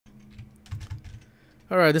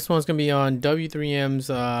Alright, this one's gonna be on W3M's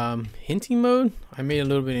hinting mode. I made a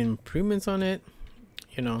little bit of improvements on it,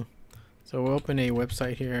 you know. So we'll open a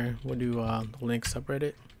website here. We'll do the link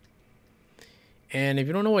subreddit. And if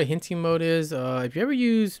you don't know what hinting mode is, if you ever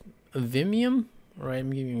use Vimium, right? Let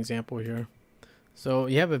me give you an example here. So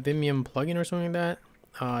you have a Vimium plugin or something like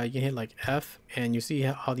that. You can hit like F, and you see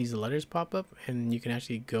how these letters pop up, and you can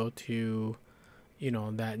actually go to, you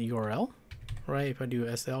know, that URL, right? If I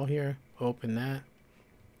do SL here, open that.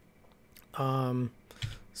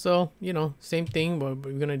 So you know, same thing, but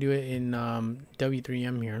we're gonna do it in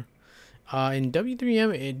W3M here. In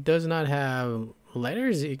W3M, it does not have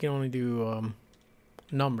letters. It can only do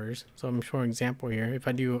numbers. So I'm showing an example here. If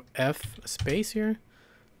I do F space here,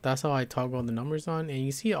 that's how I toggle the numbers on, and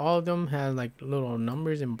you see all of them have like little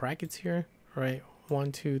numbers in brackets here, right?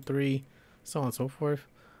 1, 2, 3, so on and so forth,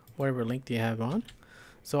 whatever link they have on.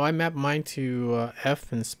 So I map mine to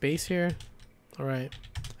F and space here. All right,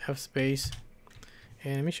 F space,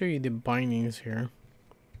 and let me show you the bindings here.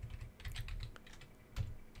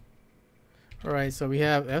 All right, so we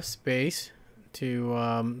have F space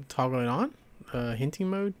to toggle it on, hinting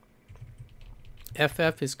mode.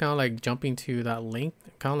 FF is kind of like jumping to that link,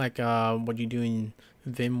 kind of like what you do in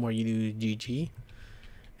Vim where you do GG.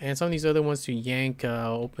 And some of these other ones to yank,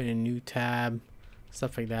 open a new tab,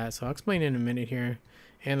 stuff like that. So I'll explain in a minute here.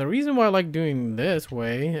 And the reason why I like doing this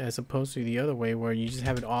way as opposed to the other way where you just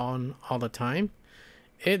have it on all the time,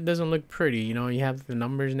 it doesn't look pretty. You know, you have the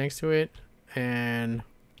numbers next to it, and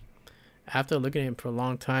after looking at it for a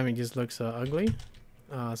long time, it just looks ugly.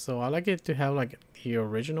 So I like it to have like the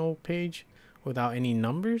original page without any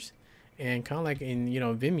numbers, and kind of like in, you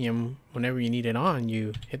know, Vimium, whenever you need it on,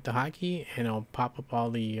 you hit the hotkey and it'll pop up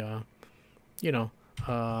all the you know,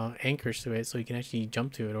 anchors to it, so you can actually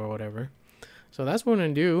jump to it or whatever. So that's what we're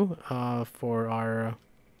gonna do for our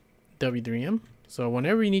W3M. So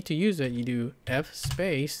whenever you need to use it, you do F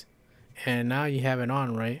space, and now you have it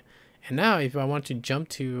on, right? And now if I want to jump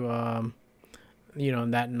to you know,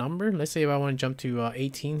 that number, let's say if I want to jump to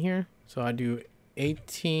 18 here, so I do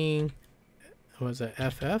 18, what's that,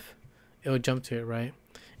 FF, it'll jump to it, right?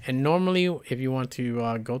 And normally if you want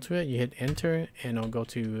to go to it, you hit enter and it'll go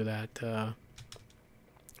to that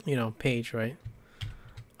you know, page, right?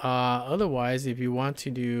 Otherwise, if you want to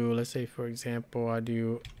do, let's say for example, I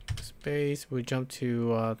do space, we jump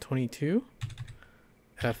to 22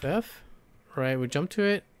 FF, right? We jump to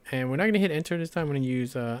it, and we're not gonna hit enter this time. I'm gonna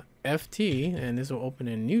use FT, and this will open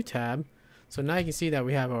a new tab. So now you can see that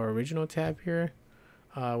we have our original tab here,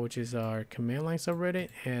 which is our command line subreddit,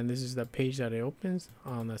 and this is the page that it opens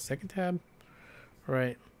on the second tab,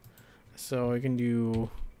 right? So we can do,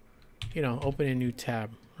 you know, open a new tab,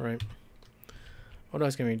 right? What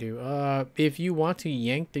else can we do? If you want to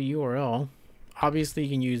yank the URL, obviously you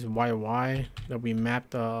can use YY that we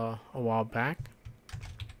mapped a while back.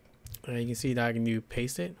 You can see that I can do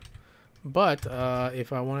paste it. But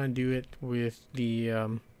if I want to do it with the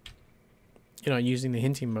you know, using the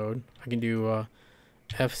hinting mode, I can do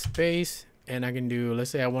F space, and I can do,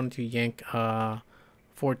 let's say I wanted to yank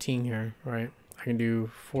 14 here, right? I can do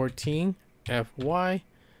 14 FY,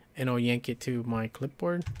 and I'll yank it to my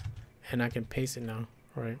clipboard, and I can paste it now,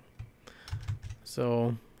 right?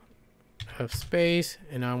 So F space,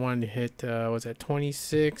 and I wanted to hit what's that,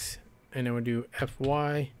 26, and then we'll do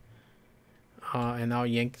FY, and I'll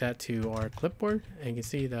yank that to our clipboard, and you can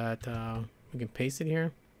see that we can paste it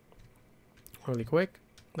here really quick.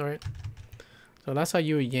 All right, so that's how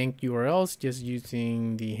you would yank URLs, just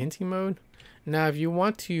using the hinting mode. Now if you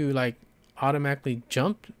want to like automatically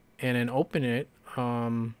jump and then open it,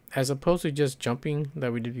 as opposed to just jumping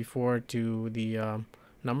that we did before to the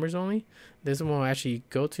numbers only, this one will actually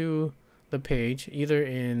go to the page either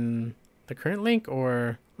in the current link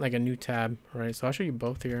or like a new tab, right? So I'll show you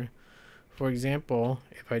both here. For example,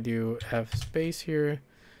 if I do F space here,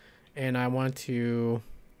 and I want to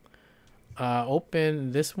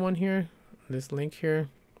open this one here, this link here,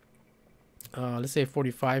 let's say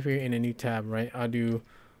 45 here in a new tab, right? I'll do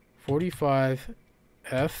 45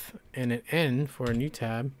 F and an N for a new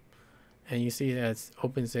tab, and you see that it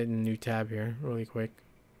opens it in a new tab here really quick.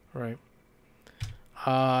 All right.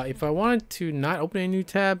 If I wanted to not open a new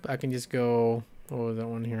tab, I can just go, what was that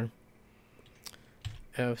one here?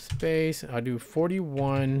 F space, I'll do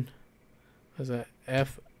 41 as a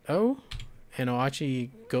FO, and I'll actually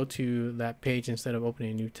go to that page instead of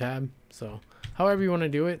opening a new tab. So however you want to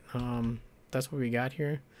do it, that's what we got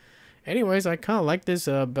here. Anyways, I kind of like this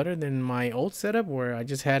better than my old setup where I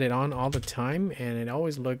just had it on all the time, and it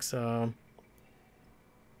always looks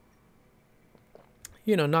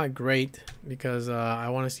you know, not great, because I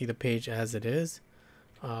want to see the page as it is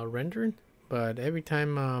rendered. but every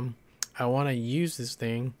time I want to use this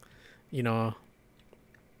thing, you know,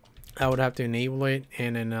 I would have to enable it,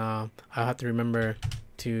 and then I have to remember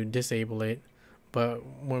to disable it. But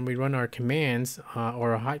when we run our commands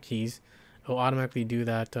or our hotkeys, it'll automatically do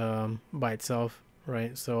that by itself,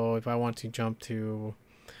 right? So if I want to jump to,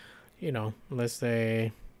 you know, let's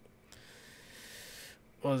say,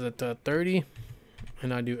 what was it, 30,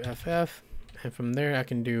 and I do FF, and from there I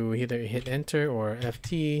can do either hit enter or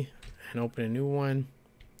FT and open a new one.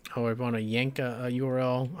 Or if I want to yank a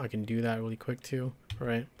URL, I can do that really quick too,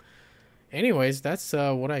 right? Anyways, that's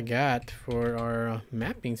what I got for our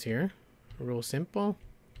mappings here. Real simple.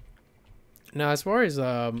 Now, as far as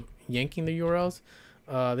yanking the URLs,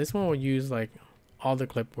 this one will use like all the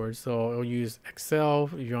clipboards. So it'll use Excel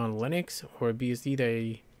if you're on Linux, or BSD.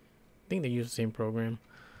 I think they use the same program.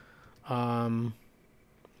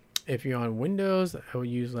 If you're on Windows, it'll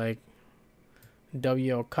use like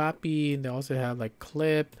WL copy. They also have like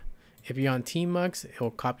clip. If you're on Tmux,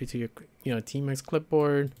 it'll copy to your Tmux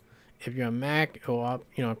clipboard. If you're on Mac, it'll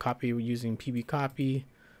copy using PB copy,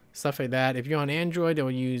 stuff like that. If you're on Android, it'll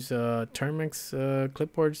use Termux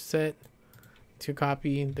clipboard set to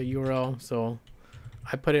copy the URL. So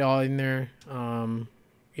I put it all in there, with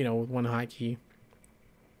one hotkey.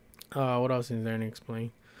 What else is there to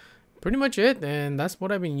explain? Pretty much it, and that's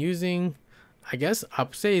what I've been using. I guess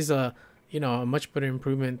I'd say is a much better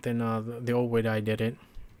improvement than the old way that I did it.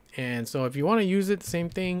 And so if you want to use it, the same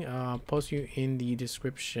thing, I'll post you in the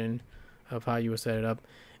description of how you will set it up.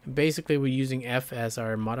 Basically, we're using F as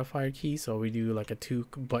our modifier key, so we do like a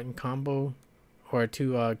 2-button combo or a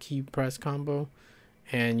 2 key press combo,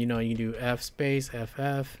 and you do F space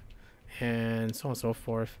FF and so on and so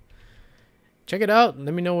forth. Check it out,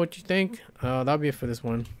 let me know what you think. That'll be it for this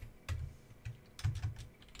one.